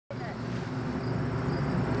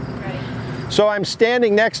So I'm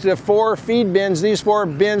standing next to 4 feed bins. These 4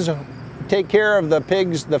 bins take care of the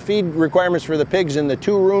pigs, the feed requirements for the pigs in the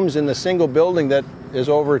 2 rooms in the single building that is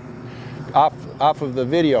over off of the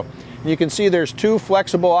video. And you can see there's 2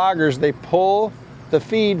 flexible augers. They pull the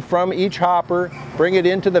feed from each hopper, bring it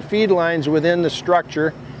into the feed lines within the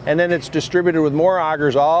structure, and then it's distributed with more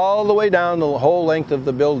augers all the way down the whole length of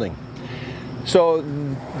the building. So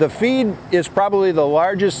the feed is probably the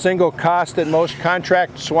largest single cost that most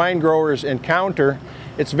contract swine growers encounter.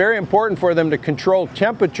 It's very important for them to control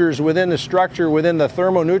temperatures within the structure, within the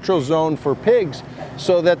thermoneutral zone for pigs,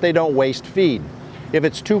 so that they don't waste feed. If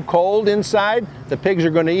it's too cold inside, the pigs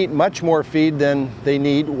are going to eat much more feed than they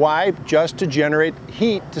need. Why? Just to generate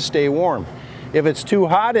heat to stay warm. If it's too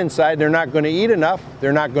hot inside, they're not going to eat enough,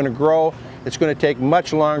 they're not going to grow, it's going to take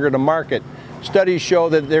much longer to market. Studies show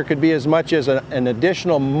that there could be as much as an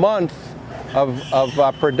additional month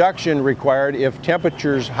of production required if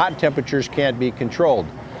hot temperatures can't be controlled.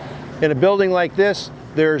 In a building like this,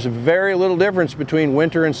 there's very little difference between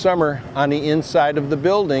winter and summer on the inside of the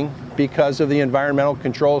building because of the environmental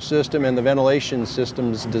control system and the ventilation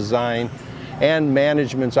system's design and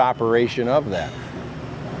management's operation of that.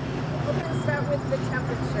 We're going to start with the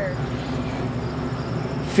temperature.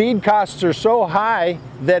 Feed costs are so high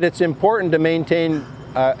that it's important to maintain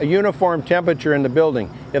a uniform temperature in the building.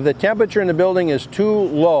 If the temperature in the building is too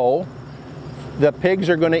low, the pigs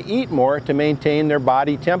are going to eat more to maintain their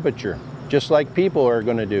body temperature, just like people are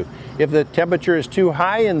going to do. If the temperature is too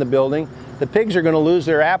high in the building, the pigs are going to lose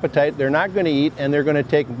their appetite, they're not going to eat, and they're going to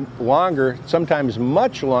take longer, sometimes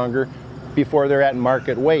much longer, before they're at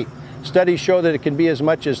market weight. Studies show that it can be as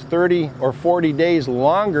much as 30 or 40 days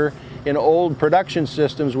longer in old production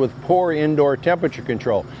systems with poor indoor temperature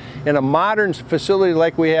control. In a modern facility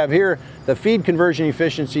like we have here, the feed conversion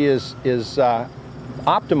efficiency is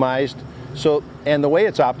optimized, and the way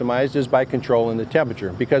it's optimized is by controlling the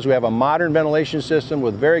temperature, because we have a modern ventilation system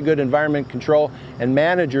with very good environment control and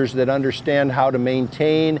managers that understand how to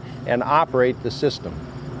maintain and operate the system.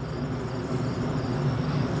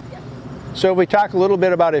 So if we talk a little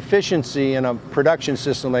bit about efficiency in a production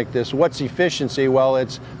system like this, what's efficiency? Well,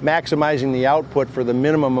 it's maximizing the output for the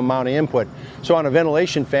minimum amount of input. So on a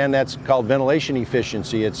ventilation fan, that's called ventilation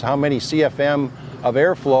efficiency. It's how many CFM of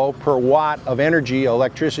airflow per watt of energy,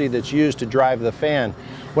 electricity that's used to drive the fan.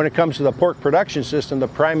 When it comes to the pork production system, the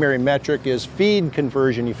primary metric is feed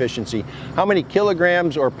conversion efficiency. How many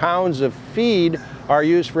kilograms or pounds of feed are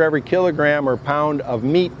used for every kilogram or pound of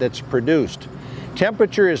meat that's produced?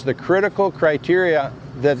 Temperature is the critical criteria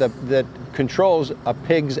that controls a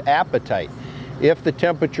pig's appetite. If the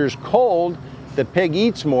temperature is cold, the pig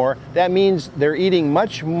eats more. That means they're eating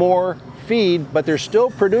much more feed, but they're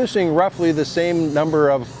still producing roughly the same number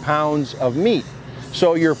of pounds of meat.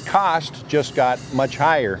 So your cost just got much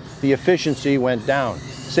higher. The efficiency went down.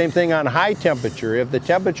 Same thing on high temperature. If the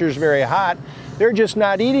temperature is very hot, they're just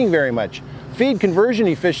not eating very much. Feed conversion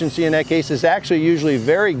efficiency in that case is actually usually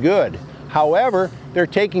very good. However, they're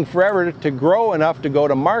taking forever to grow enough to go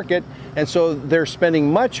to market, and so they're spending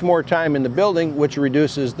much more time in the building, which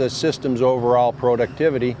reduces the system's overall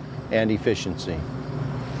productivity and efficiency.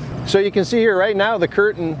 So you can see here right now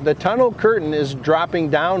the tunnel curtain is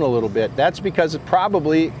dropping down a little bit. That's because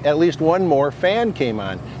probably at least one more fan came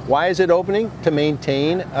on. Why is it opening? To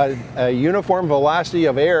maintain a uniform velocity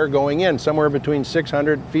of air going in, somewhere between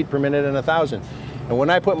 600 feet per minute and 1,000. And when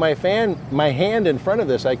I put my hand in front of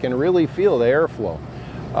this, I can really feel the airflow.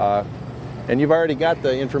 And you've already got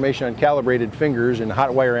the information on calibrated fingers and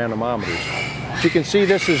hot wire anemometers. As you can see,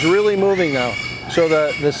 this is really moving now. So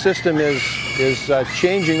the system is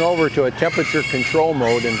changing over to a temperature control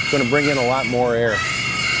mode, and it's going to bring in a lot more air.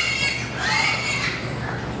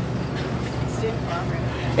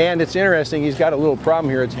 And it's interesting, he's got a little problem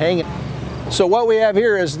here, it's hanging. So what we have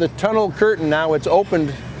here is the tunnel curtain now. It's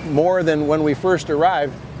opened more than when we first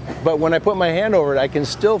arrived, but when I put my hand over it, I can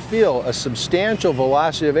still feel a substantial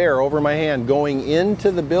velocity of air over my hand going into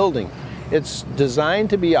the building. It's designed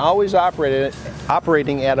to be always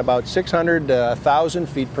operating at about 600 to 1,000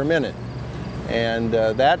 feet per minute. And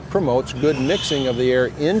that promotes good mixing of the air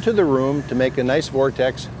into the room to make a nice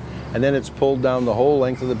vortex, and then it's pulled down the whole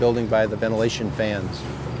length of the building by the ventilation fans.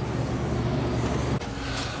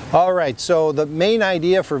 All right, so the main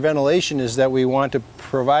idea for ventilation is that we want to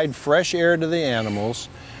provide fresh air to the animals.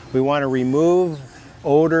 We want to remove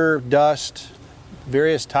odor, dust,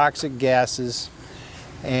 various toxic gases.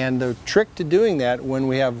 And the trick to doing that, when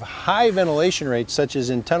we have high ventilation rates, such as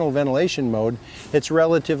in tunnel ventilation mode, it's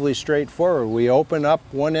relatively straightforward. We open up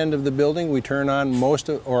one end of the building, we turn on most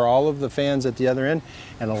or all of the fans at the other end,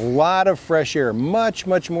 and a lot of fresh air, much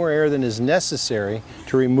more air than is necessary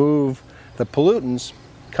to remove the pollutants,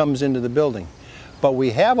 comes into the building. But we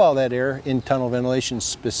have all that air in tunnel ventilation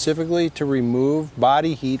specifically to remove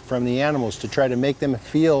body heat from the animals, to try to make them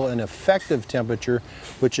feel an effective temperature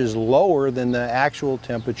which is lower than the actual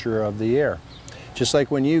temperature of the air. Just like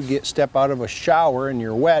when you step out of a shower and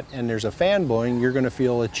you're wet and there's a fan blowing, you're going to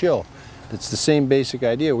feel a chill. It's the same basic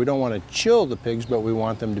idea. We don't want to chill the pigs, but we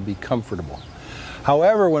want them to be comfortable.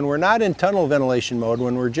 However, when we're not in tunnel ventilation mode,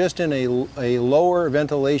 when we're just in a lower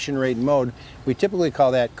ventilation rate mode, we typically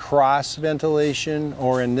call that cross ventilation,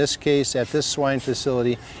 or in this case, at this swine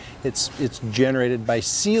facility, it's generated by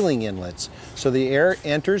ceiling inlets. So the air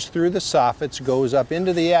enters through the soffits, goes up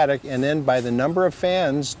into the attic, and then by the number of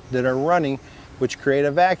fans that are running, which create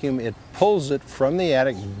a vacuum, it pulls it from the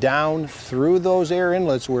attic down through those air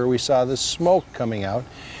inlets where we saw the smoke coming out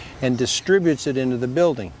and distributes it into the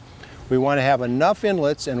building. We want to have enough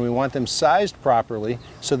inlets, and we want them sized properly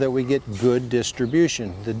so that we get good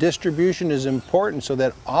distribution. The distribution is important so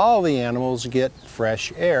that all the animals get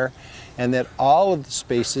fresh air and that all of the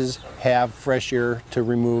spaces have fresh air to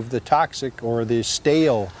remove the toxic or the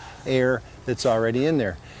stale air that's already in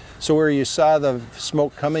there. So where you saw the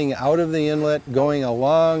smoke coming out of the inlet, going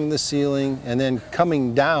along the ceiling, and then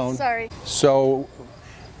coming down. Sorry. So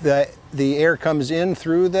the air comes in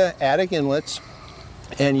through the attic inlets,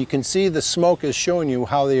 and you can see the smoke is showing you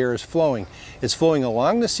how the air is flowing. It's flowing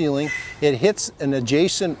along the ceiling. It hits an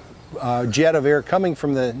adjacent jet of air coming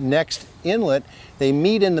from the next inlet. They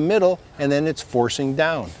meet in the middle, and then it's forcing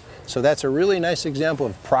down. So that's a really nice example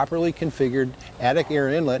of properly configured attic air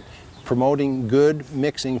inlet, promoting good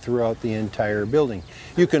mixing throughout the entire building.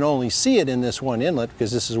 You can only see it in this one inlet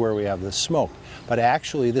because this is where we have the smoke. But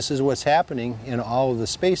actually, this is what's happening in all of the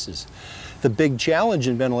spaces. The big challenge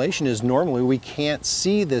in ventilation is normally we can't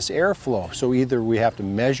see this airflow. So either we have to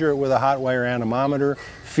measure it with a hot wire anemometer,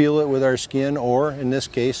 feel it with our skin, or in this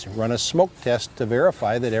case, run a smoke test to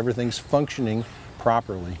verify that everything's functioning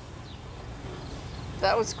properly.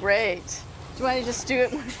 That was great. Do you want to just do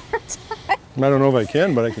it one more time? I don't know if I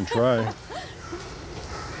can, but I can try.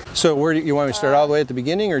 So where do you want me to start, all the way at the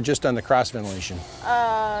beginning or just on the cross ventilation?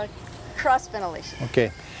 Cross ventilation.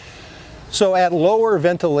 Okay. So at lower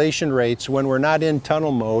ventilation rates, when we're not in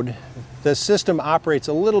tunnel mode, the system operates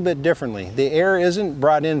a little bit differently. The air isn't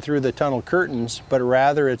brought in through the tunnel curtains, but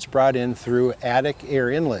rather it's brought in through attic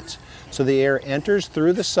air inlets. So the air enters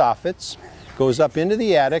through the soffits, goes up into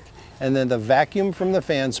the attic, and then the vacuum from the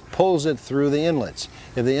fans pulls it through the inlets.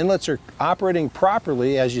 If the inlets are operating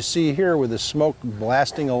properly, as you see here with the smoke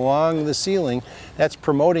blasting along the ceiling, that's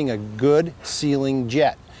promoting a good ceiling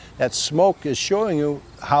jet. That smoke is showing you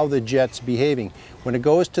how the jet's behaving. When it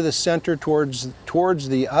goes to the center towards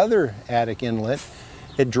the other attic inlet,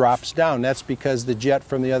 it drops down. That's because the jet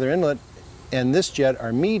from the other inlet and this jet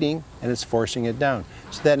are meeting, and it's forcing it down.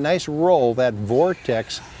 So that nice roll, that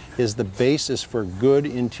vortex, is the basis for good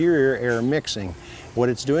interior air mixing. What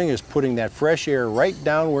it's doing is putting that fresh air right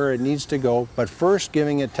down where it needs to go, but first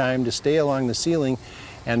giving it time to stay along the ceiling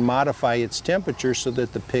and modify its temperature so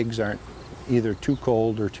that the pigs aren't either too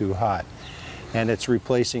cold or too hot. And it's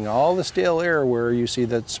replacing all the stale air where you see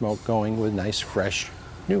that smoke going with nice, fresh,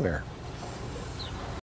 new air.